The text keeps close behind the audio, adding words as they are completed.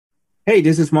Hey,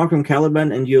 this is Marc from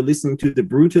Caliban, and you're listening to the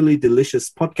Brutally Delicious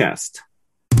podcast.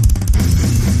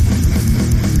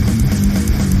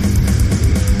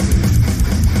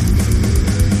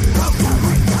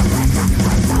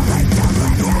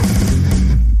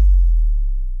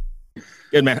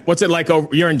 Good, man. What's it like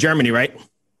over? You're in Germany, right?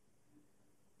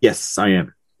 Yes, I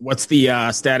am. What's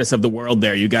the status of the world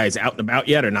there? You guys out and about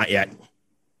yet or not yet?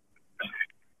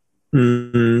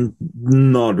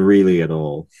 Not really at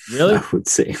all. Really? I would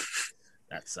say.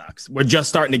 That sucks. We're just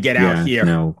starting to get out here.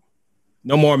 No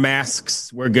more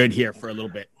masks. We're good here for a little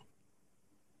bit.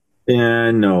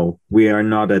 No, we are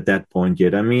not at that point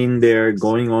yet. I mean, they're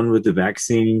going on with the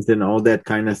vaccines and all that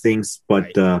kind of things,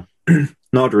 but Right.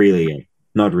 Not really yet.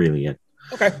 Not really yet.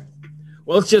 Okay.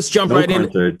 Well, let's just jump right in.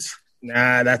 Concerts.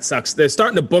 Nah, that sucks. They're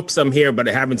starting to book some here, but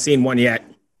I haven't seen one yet.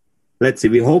 Let's see.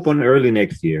 We hope on early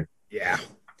next year. Yeah.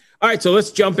 All right, so let's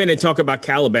jump in and talk about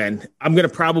Caliban. I'm going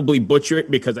to probably butcher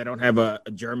it because I don't have a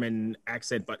German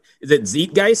accent, but is it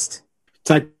Zeitgeist?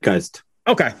 Zeitgeist.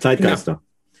 Okay. Zeitgeist. No.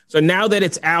 So now that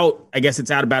it's out, I guess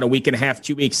it's out about a week and a half,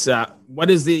 2 weeks. What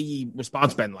has the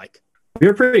response been like?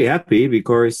 We're pretty happy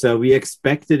because we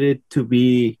expected it to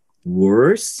be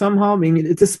worse somehow. I mean,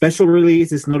 it's a special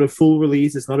release. It's not a full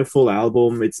release. It's not a full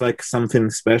album. It's like something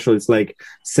special. It's like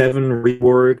 7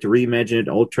 reworked, reimagined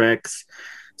old tracks,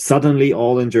 suddenly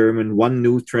all in German, 1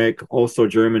 new track, also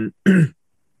German.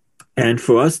 And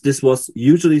for us, this was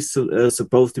usually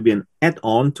supposed to be an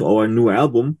add-on to our new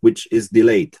album, which is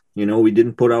delayed. You know, we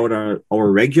didn't put out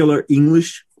our regular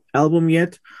English album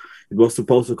yet. It was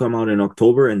supposed to come out in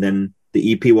October, and then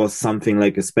the EP was something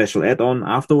like a special add-on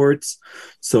afterwards.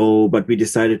 So, but we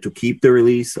decided to keep the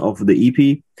release of the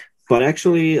EP. But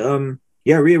actually,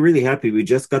 we're really happy. We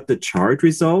just got the chart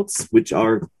results, which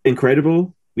are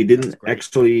incredible. We didn't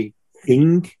actually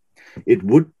think it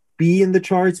would be in the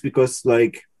charts because,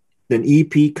 like, an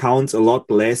EP counts a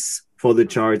lot less for the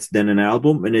charts than an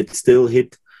album, and it still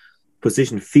hit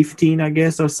position 15, I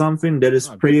guess, or something. That is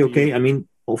pretty okay. I mean,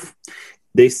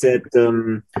 they said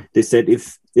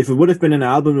if it would have been an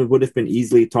album, it would have been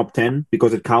easily top 10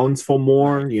 because it counts for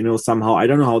more, you know, somehow. I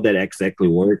don't know how that exactly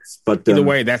works, but either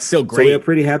way, that's still great. So we're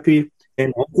pretty happy.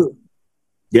 And also,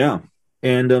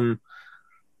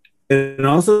 and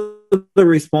also the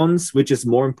response, which is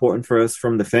more important for us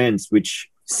from the fans, which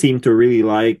seem to really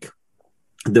like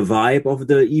the vibe of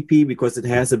the EP because it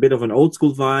has a bit of an old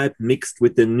school vibe mixed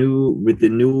with the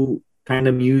new kind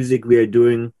of music we are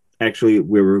doing. Actually,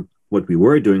 what we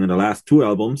were doing in the last 2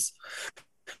 albums.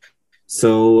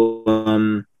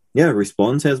 So,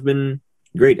 response has been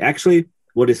great. Actually,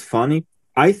 what is funny,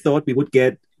 I thought we would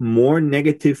get more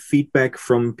negative feedback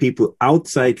from people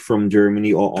outside from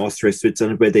Germany or Austria,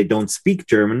 Switzerland, where they don't speak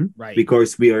German, right?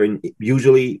 Because we are an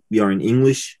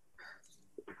English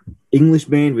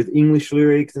band with English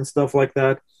lyrics and stuff like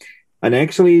that. And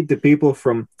actually, the people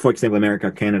from, for example,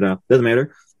 America, Canada, doesn't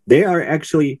matter, they are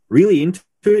actually really into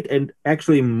it, and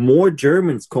actually more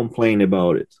Germans complain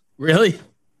about it. Really?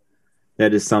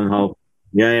 That is somehow,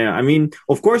 yeah. I mean,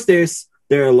 of course,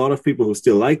 there are a lot of people who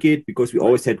still like it because we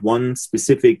always had one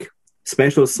specific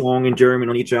special song in German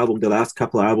on each album, the last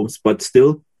couple of albums, but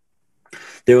still,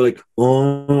 they were like,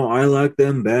 oh, I like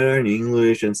them better in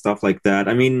English and stuff like that.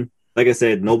 I mean, like I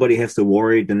said, nobody has to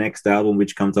worry. The next album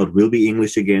which comes out will be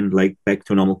English again, like back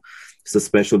to normal. It's a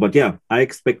special, but yeah, I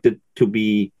expect it to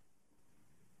be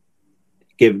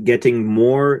getting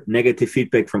more negative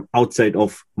feedback from outside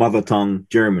of mother tongue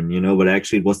German, you know, but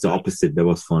actually it was the opposite. That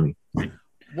was funny.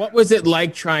 What was it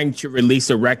like trying to release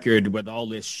a record with all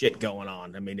this shit going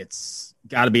on? I mean, it's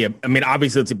got to be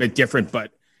obviously it's a bit different,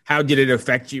 but how did it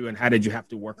affect you and how did you have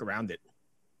to work around it?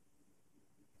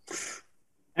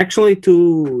 Actually,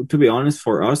 to be honest,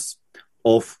 for us,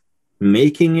 of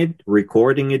making it,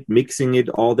 recording it, mixing it,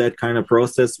 all that kind of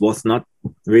process was not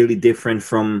really different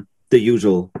from the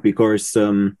usual because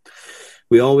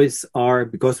we always are,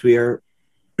 because we are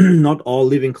not all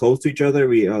living close to each other.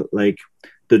 We are like,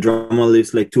 the drummer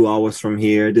lives like 2 hours from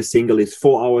here, the singer is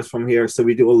 4 hours from here, so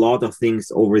we do a lot of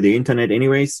things over the internet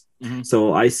anyways.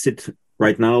 So I sit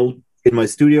right now in my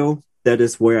studio. That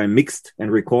is where I mixed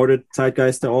and recorded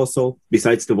Zeitgeist also.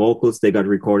 Besides the vocals, they got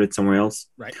recorded somewhere else,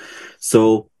 right?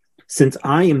 So since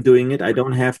I am doing it, I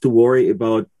don't have to worry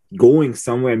about going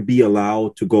somewhere and be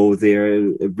allowed to go there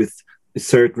with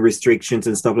certain restrictions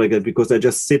and stuff like that, because I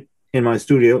just sit in my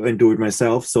studio and do it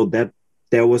myself. So that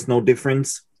there was no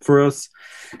difference for us.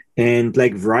 And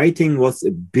like writing was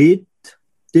a bit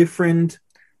different.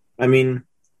 I mean,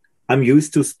 I'm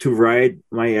used to write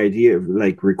my idea,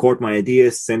 like record my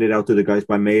ideas, send it out to the guys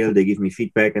by mail. They give me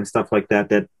feedback and stuff like that.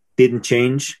 That didn't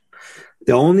change.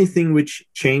 The only thing which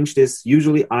changed is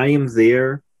usually I am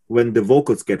there when the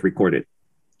vocals get recorded.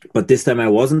 But this time I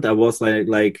wasn't. I was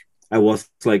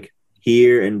like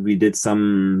here, and we did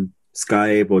some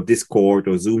Skype or Discord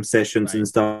or Zoom sessions and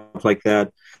stuff like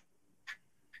that.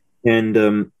 And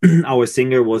our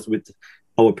singer was with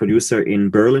our producer in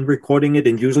Berlin recording it.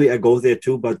 And usually I go there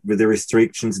too, but with the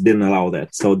restrictions didn't allow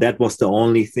that. So that was the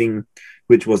only thing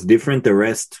which was different. The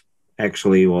rest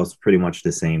actually was pretty much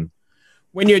the same.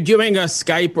 When you're doing a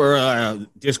Skype or a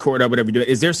Discord or whatever you do,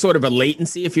 is there sort of a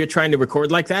latency if you're trying to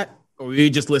record like that? Or are you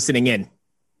just listening in?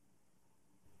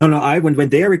 No. When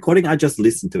they are recording, I just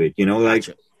listen to it. Like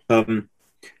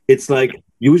it's like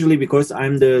usually because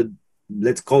I'm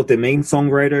let's call it the main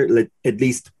songwriter, at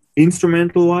least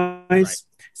instrumental wise. Right.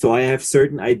 So I have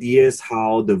certain ideas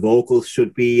how the vocals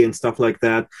should be and stuff like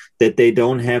that they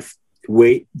don't have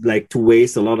to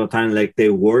waste a lot of time. Like they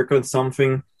work on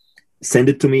something, send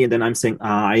it to me, and then I'm saying,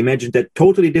 I imagined that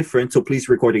totally different, so please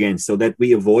record again, so that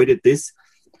we avoided this.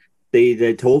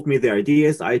 They told me their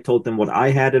ideas, I told them what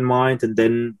I had in mind, and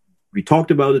then we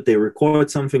talked about it. They recorded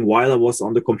something while I was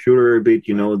on the computer a bit,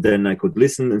 then I could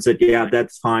listen and said, yeah,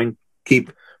 that's fine.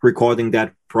 Keep recording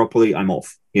that properly. I'm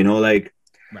off,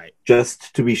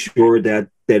 just to be sure that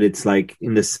it's like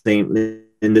in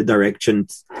the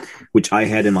directions which I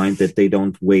had in mind, that they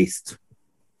don't waste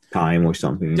time or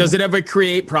something. Does it ever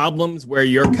create problems where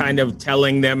you're kind of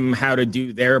telling them how to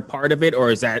do their part of it, or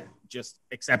is that just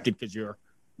accepted because you're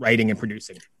writing and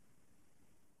producing?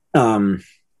 I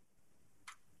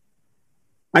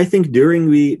think during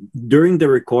the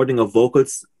recording of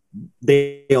vocals,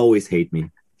 they always hate me.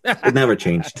 It never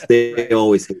changed. They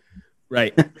always hate me.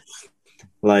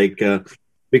 Right.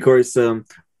 Because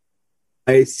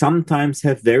I sometimes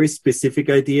have very specific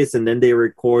ideas, and then they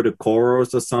record a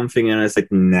chorus or something, and I was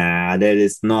like, nah, that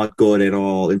is not good at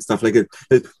all, and stuff like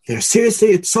that. Seriously,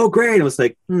 it's so great. I was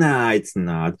like, nah, it's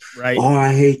not. Right. Oh,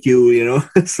 I hate you.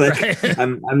 It's like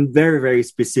I'm very, very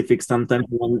specific sometimes,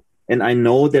 and I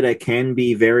know that I can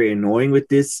be very annoying with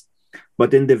this.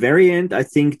 But in the very end, I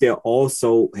think they're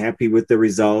also happy with the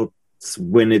results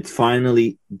when it's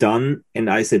finally done. And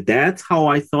I said, that's how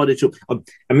I thought it should.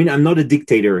 I mean, I'm not a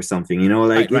dictator or something,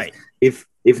 Right. If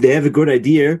they have a good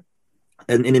idea,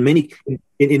 and in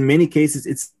many cases,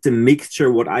 it's a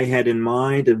mixture what I had in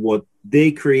mind and what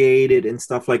they created and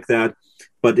stuff like that.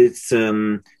 But it's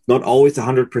not always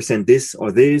 100% this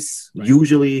or this. Right.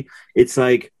 Usually, it's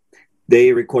like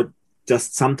they record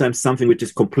just sometimes something which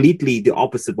is completely the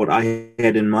opposite what I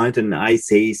had in mind, and I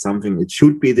say something, it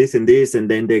should be this and this, and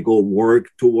then they go work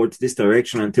towards this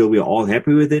direction until we're all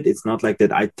happy with it. It's not like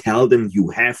that I tell them you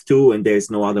have to and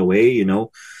there's no other way,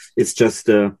 It's just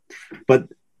but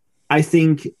I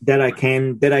think that I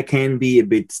can be a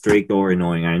bit strict or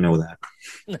annoying. I know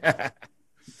that.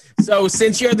 So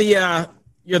since you're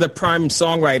the prime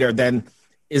songwriter, then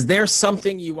is there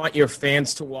something you want your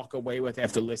fans to walk away with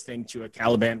after listening to a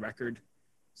Caliban record?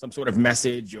 Some sort of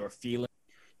message or feeling?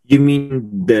 You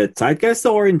mean the zeitgeist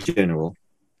or in general?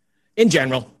 In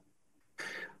general.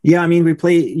 Yeah, I mean, we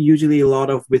play usually a lot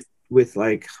of with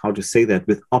like, how to say that,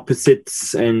 with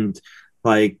opposites and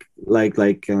like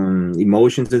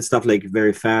emotions and stuff, like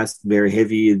very fast, very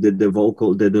heavy. The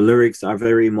vocal, the lyrics are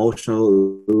very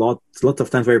emotional, lots of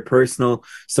times very personal.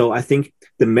 So I think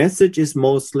the message is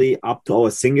mostly up to our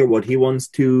singer, what he wants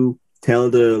to tell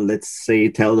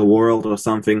the world or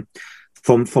something.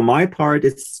 For my part,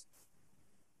 it's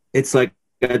like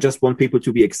I just want people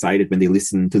to be excited when they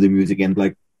listen to the music, and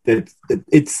like that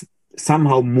it's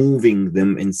somehow moving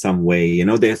them in some way.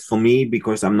 There's, for me,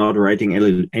 because I'm not writing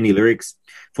any lyrics,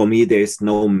 for me there's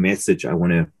no message I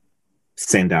want to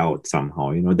send out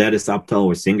somehow. That is up to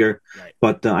our singer. Right.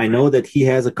 But I know that he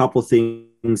has a couple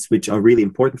things which are really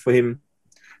important for him,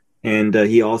 and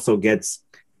he also gets,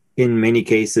 in many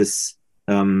cases,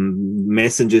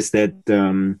 messages that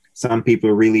some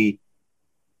people really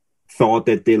thought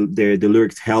that the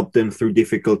lyrics helped them through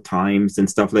difficult times and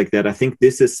stuff like that. I think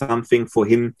this is something for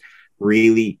him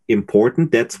really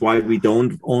important. That's why we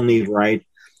don't only write,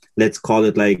 let's call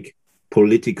it like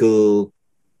political,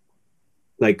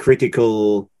 like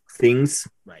critical things,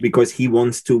 right, because he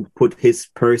wants to put his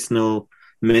personal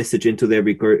message into there,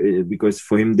 because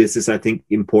for him this is, I think,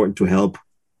 important to help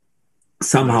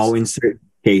somehow in certain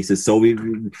cases. So we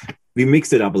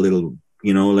mix it up a little,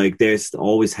 like there's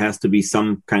always has to be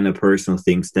some kind of personal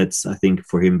things. That's, I think,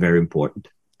 for him very important.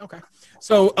 Okay.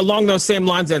 So along those same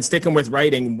lines, and sticking with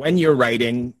writing, when you're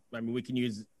writing, I mean, we can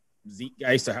use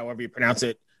Zeitgeist or however you pronounce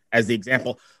it as the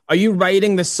example. Are you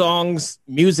writing the songs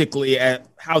musically at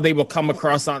how they will come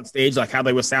across on stage, like how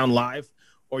they will sound live?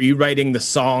 Or are you writing the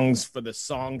songs for the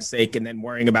song's sake and then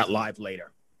worrying about live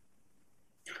later?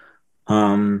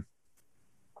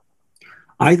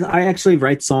 I actually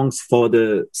write songs for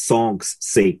the song's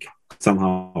sake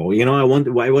somehow. I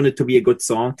want it to be a good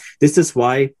song. This is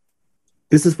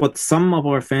what some of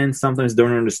our fans sometimes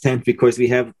don't understand, because we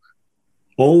have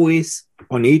always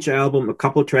on each album a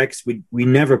couple tracks we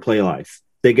never play live.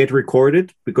 They get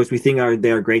recorded because we think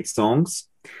they are great songs,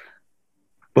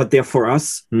 but they're for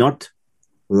us not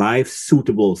live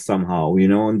suitable somehow,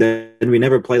 and then we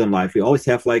never play them live. We always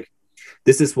have like,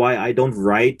 this is why I don't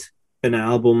write an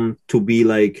album to be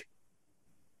like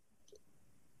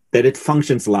that it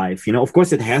functions live. Of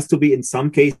course it has to be in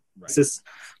some cases,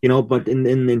 right. But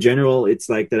in general, it's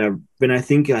like that when I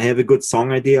think I have a good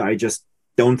song idea, I just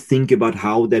don't think about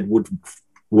how that would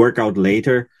work out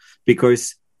later,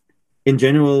 because in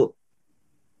general,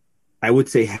 I would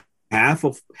say half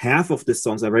of the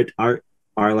songs I write are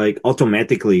like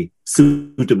automatically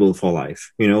suitable for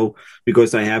life,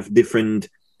 because I have different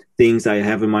things I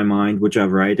have in my mind which I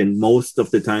write, and most of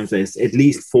the times there's at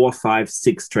least 4, 5,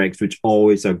 6 tracks which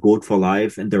always are good for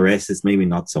live, and the rest is maybe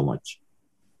not so much.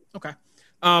 Okay.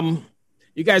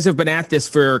 You guys have been at this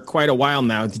for quite a while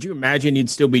now. Did you imagine you'd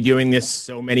still be doing this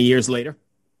so many years later?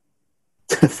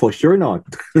 For sure not.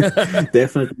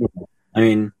 Definitely not. I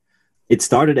mean, it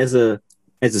started as a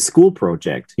school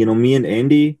project. Me and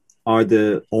Andy are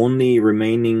the only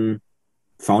remaining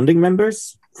founding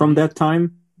members from that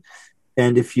time.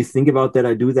 And if you think about that,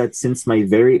 I do that since my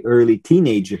very early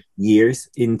teenage years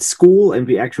in school, and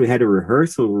we actually had a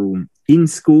rehearsal room in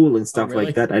school and stuff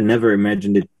like that. I never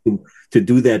imagined it to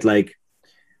do that like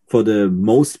for the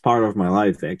most part of my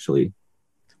life, actually.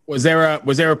 Was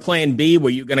there a plan B? Were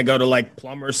you going to go to like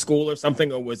plumber school or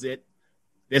something, or was it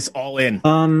this all in?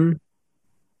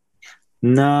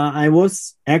 Nah, I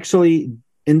was actually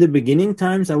in the beginning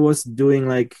times. I was doing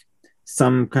like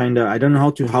some kind of, I don't know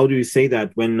how do you say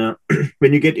that when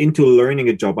when you get into learning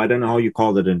a job. I don't know how you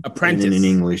call it in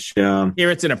English.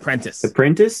 Here it's an apprentice.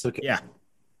 Apprentice? Okay. Yeah.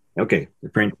 Okay,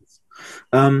 apprentice.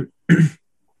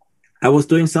 I was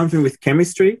doing something with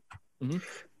chemistry,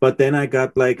 but then I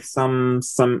got like some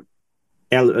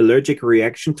allergic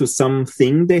reaction to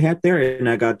something they had there, and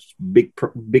I got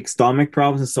big stomach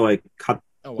problems, so I cut.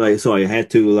 Oh, wow. So I had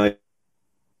to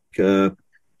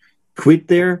quit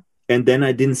there, and then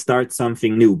I didn't start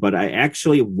something new. But I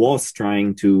actually was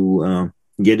trying to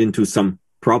get into some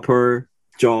proper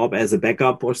job as a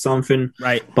backup or something.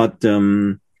 Right. But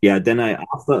yeah, then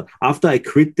after I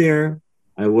quit there,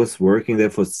 I was working there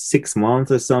for 6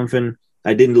 months or something.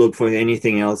 I didn't look for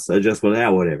anything else. I just went,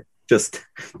 whatever. Just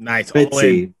nice. Let's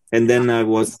see. And then I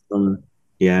was, and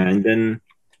then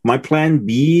my plan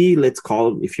B,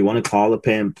 if you want to call it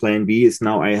plan B, is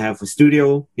now I have a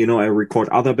studio. I record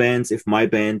other bands. If my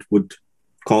band would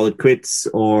call it quits,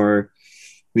 or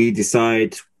we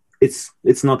decide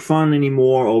it's not fun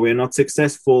anymore, or we're not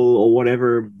successful or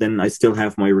whatever, then I still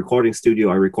have my recording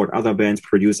studio. I record other bands,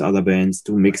 produce other bands,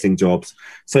 do mixing jobs.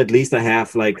 So at least I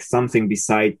have like something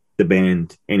beside the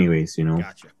band anyways,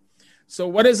 Gotcha. So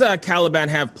what does Caliban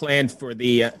have planned for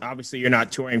the, obviously you're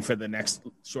not touring for the next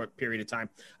short period of time.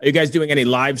 Are you guys doing any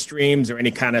live streams or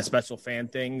any kind of special fan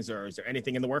things, or is there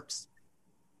anything in the works?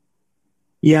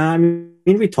 Yeah, I mean,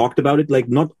 we talked about it, like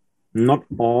not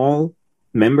all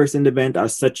members in the band are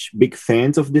such big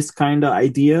fans of this kind of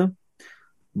idea,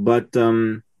 but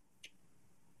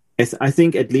as I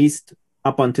think at least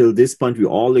up until this point, we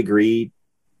all agree,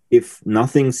 if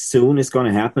nothing soon is going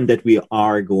to happen, that we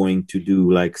are going to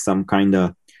do like some kind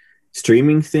of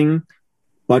streaming thing.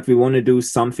 But we want to do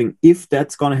something, if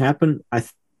that's going to happen. I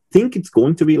think it's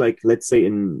going to be like, let's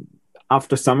say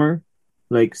after summer,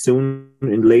 like soon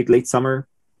in late summer,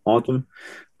 autumn.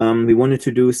 We wanted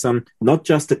to do not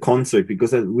just a concert,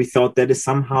 because we thought that is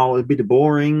somehow a bit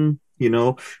boring. We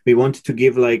wanted to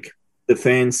give like the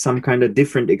fans some kind of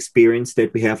different experience,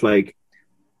 that we have like,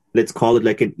 let's call it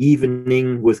like an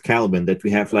evening with Caliban, that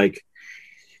we have like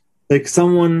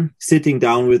someone sitting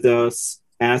down with us,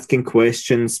 asking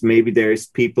questions. Maybe there's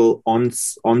people on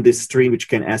this stream which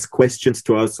can ask questions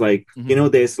to us. Like,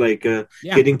 there's like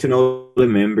getting to know the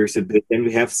members a bit. Then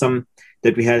we have some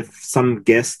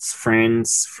guests,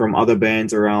 friends from other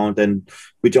bands around, and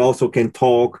which also can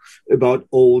talk about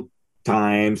old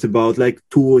times, about like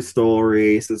tour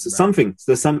stories. There's something.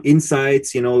 There's some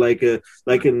insights, like a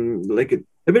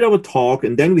bit of a talk.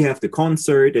 And then we have the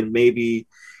concert, and maybe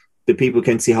the people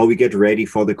can see how we get ready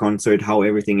for the concert, how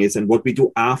everything is, and what we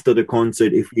do after the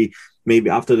concert. If we maybe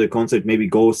after the concert maybe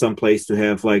go someplace to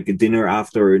have like a dinner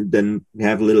after, and then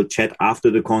have a little chat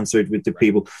after the concert with the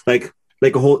people, like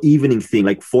a whole evening thing,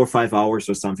 like 4 or 5 hours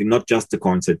or something, not just the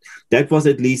concert. That was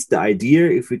at least the idea.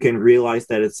 If we can realize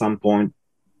that at some point,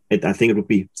 I think it would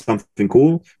be something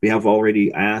cool. We have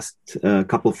already asked a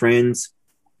couple friends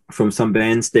from some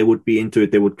bands, they would be into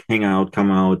it. They would hang out,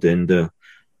 come out, and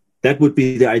that would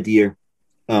be the idea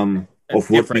of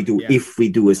what we do if we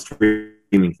do a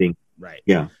streaming thing. Right.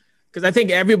 Yeah. Because I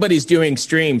think everybody's doing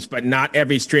streams, but not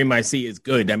every stream I see is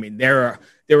good. I mean, there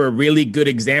are really good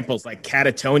examples, like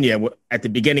Catatonia at the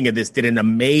beginning of this did an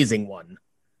amazing one.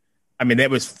 I mean,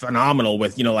 it was phenomenal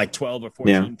with, like 12 or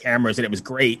 14 cameras, and it was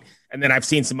great. And then I've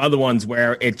seen some other ones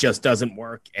where it just doesn't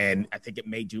work, and I think it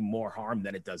may do more harm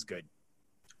than it does good.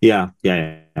 Yeah.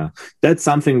 That's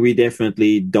something we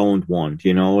definitely don't want,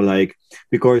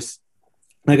 because,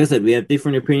 like I said, we have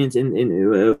different opinions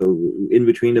in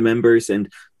between the members,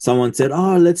 and someone said,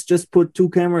 "Oh, let's just put 2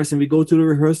 cameras and we go to the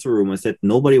rehearsal room." I said,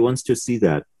 nobody wants to see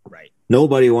that. Right.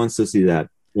 Nobody wants to see that,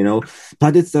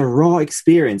 but it's a raw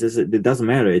experience. It doesn't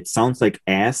matter. It sounds like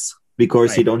ass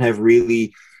because you don't have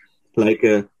really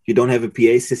you don't have a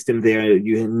PA system there.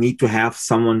 You need to have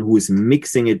someone who is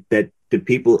mixing it, that the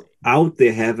people out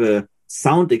there have a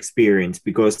sound experience,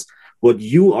 because what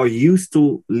you are used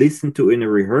to listen to in a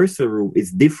rehearsal room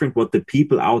is different what the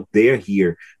people out there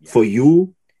hear. Yeah. For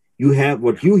you have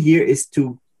what you hear is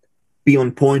to be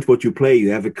on point what you play.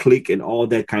 You have a click and all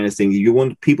that kind of thing. You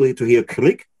want people to hear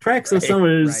click tracks or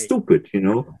something stupid,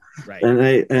 Right.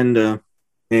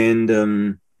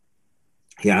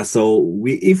 So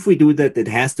if we do that, it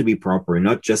has to be proper,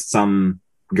 not just some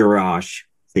garage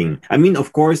thing. I mean,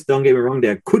 of course, don't get me wrong,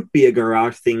 there could be a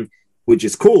garage thing, which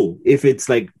is cool if it's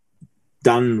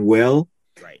done well,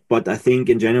 right? But I think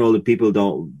in general the people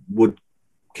would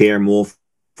care more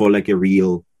for a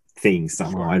real thing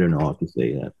somehow. Sure. I don't know how to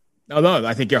say that. No,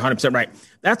 I think you're 100% right.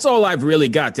 That's all I've really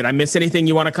got. Did I miss anything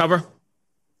you want to cover?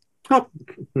 Oh,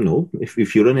 no, if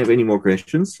you don't have any more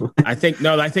questions. I think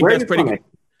that's pretty good.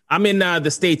 I'm in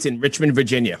the States, in Richmond,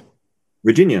 Virginia.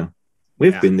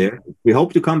 We've been there. We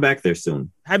hope to come back there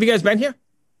soon. Have you guys been here?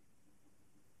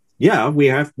 Yeah, we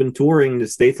have been touring the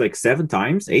States 7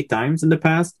 times, 8 times in the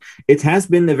past. It has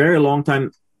been a very long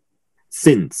time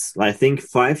since. I think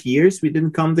 5 years we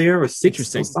didn't come there, or 6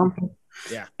 or something.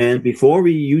 Yeah. And before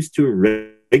we used to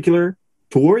regular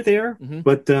tour there,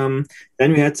 but then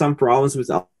we had some problems with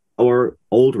our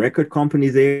old record company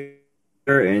there,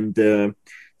 and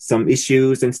some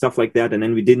issues and stuff like that. And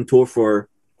then we didn't tour for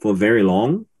very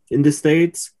long in the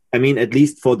States. I mean, at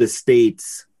least for the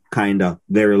States, kind of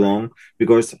very long,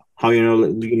 because how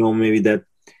maybe that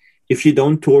if you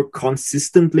don't tour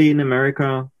consistently in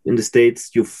America, in the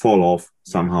States, you fall off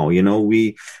somehow.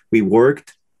 We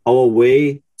worked our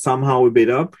way somehow a bit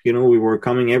up. We were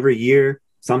coming every year,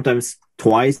 sometimes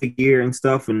twice a year and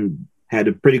stuff, and had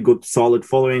a pretty good solid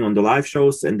following on the live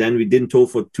shows. And then we didn't tour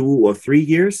for 2 or 3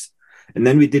 years, and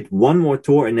then we did one more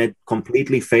tour, and that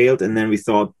completely failed. And then we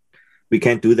thought, we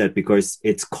can't do that because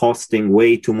it's costing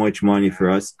way too much money for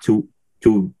us to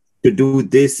do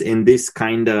this in this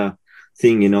kind of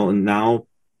thing, And now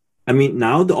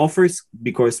the offers,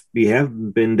 because we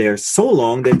have been there so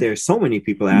long that there's so many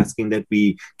people asking that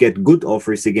we get good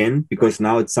offers again, because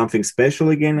now it's something special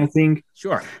again, I think.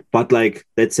 Sure. But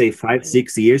let's say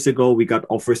 5-6 years ago, we got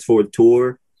offers for a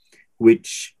tour,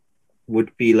 which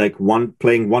would be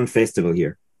playing one festival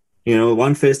here,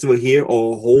 one festival here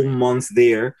or a whole month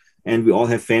there. And we all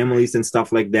have families and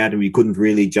stuff like that. And we couldn't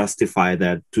really justify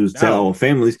that to tell our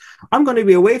families, I'm going to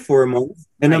be away for a month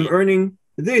and I'm earning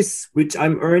this, which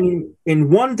I'm earning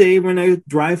in one day when I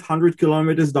drive 100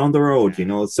 kilometers down the road,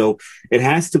 So it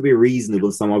has to be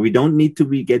reasonable somehow. We don't need to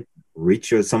get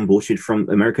rich or some bullshit from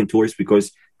American tours,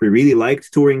 because we really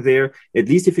liked touring there. At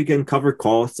least if you can cover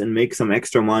costs and make some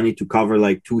extra money to cover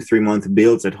 2-3 month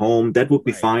bills at home, that would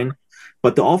be fine.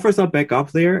 But the offers are back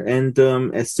up there, and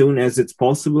as soon as it's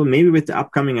possible, maybe with the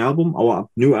upcoming album, our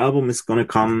new album is going to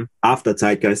come after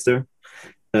Zeitgeister,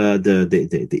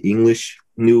 the English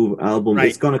new album. Right.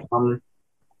 It's going to come,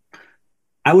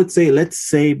 I would say, let's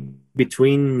say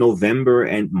between November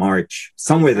and March,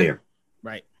 somewhere there.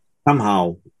 Right.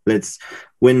 Somehow,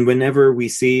 whenever we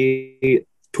see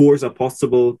tours are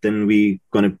possible, then we're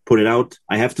going to put it out.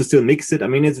 I have to still mix it. I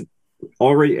mean, it's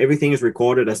already, everything is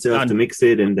recorded. I still have to mix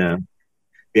it, and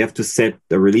we have to set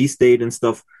the release date and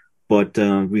stuff, but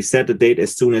we set the date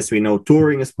as soon as we know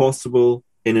touring is possible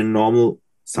in a normal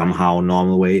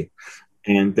way.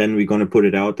 And then we're going to put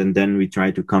it out, and then we try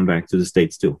to come back to the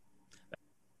States too.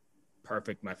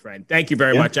 Perfect, my friend. Thank you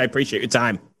very much. I appreciate your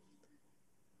time.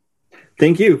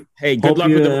 Thank you. Hey, good luck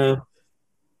with the...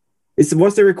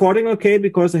 Was the recording okay?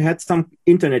 Because I had some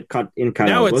internet cut in.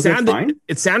 No,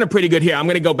 it sounded pretty good here. I'm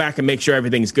going to go back and make sure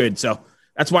everything's good. So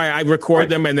that's why I record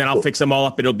them, and then I'll fix them all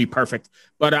up. It'll be perfect.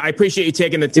 But I appreciate you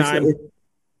taking the time.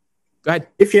 Go ahead.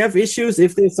 If you have issues,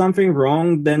 if there's something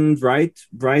wrong, then write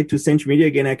to Century Media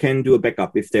again. I can do a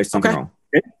backup if there's something wrong.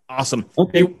 Okay. Awesome.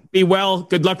 Okay. Be well.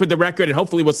 Good luck with the record, and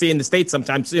hopefully we'll see you in the States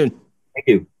sometime soon. Thank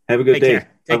you. Have a good day.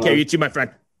 Take care. You too, my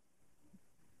friend.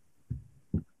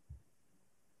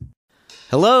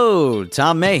 Hello,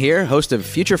 Tom May here, host of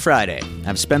Future Friday.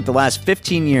 I've spent the last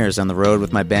 15 years on the road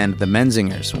with my band, The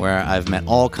Menzingers, where I've met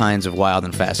all kinds of wild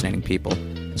and fascinating people.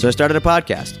 So I started a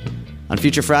podcast. On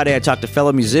Future Friday, I talk to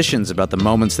fellow musicians about the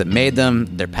moments that made them,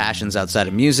 their passions outside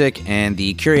of music, and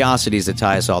the curiosities that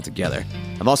tie us all together.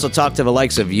 I've also talked to the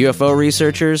likes of UFO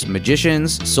researchers,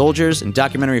 magicians, soldiers, and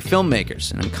documentary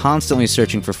filmmakers, and I'm constantly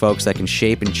searching for folks that can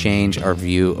shape and change our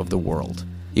view of the world.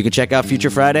 You can check out Future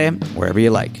Friday wherever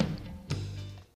you like.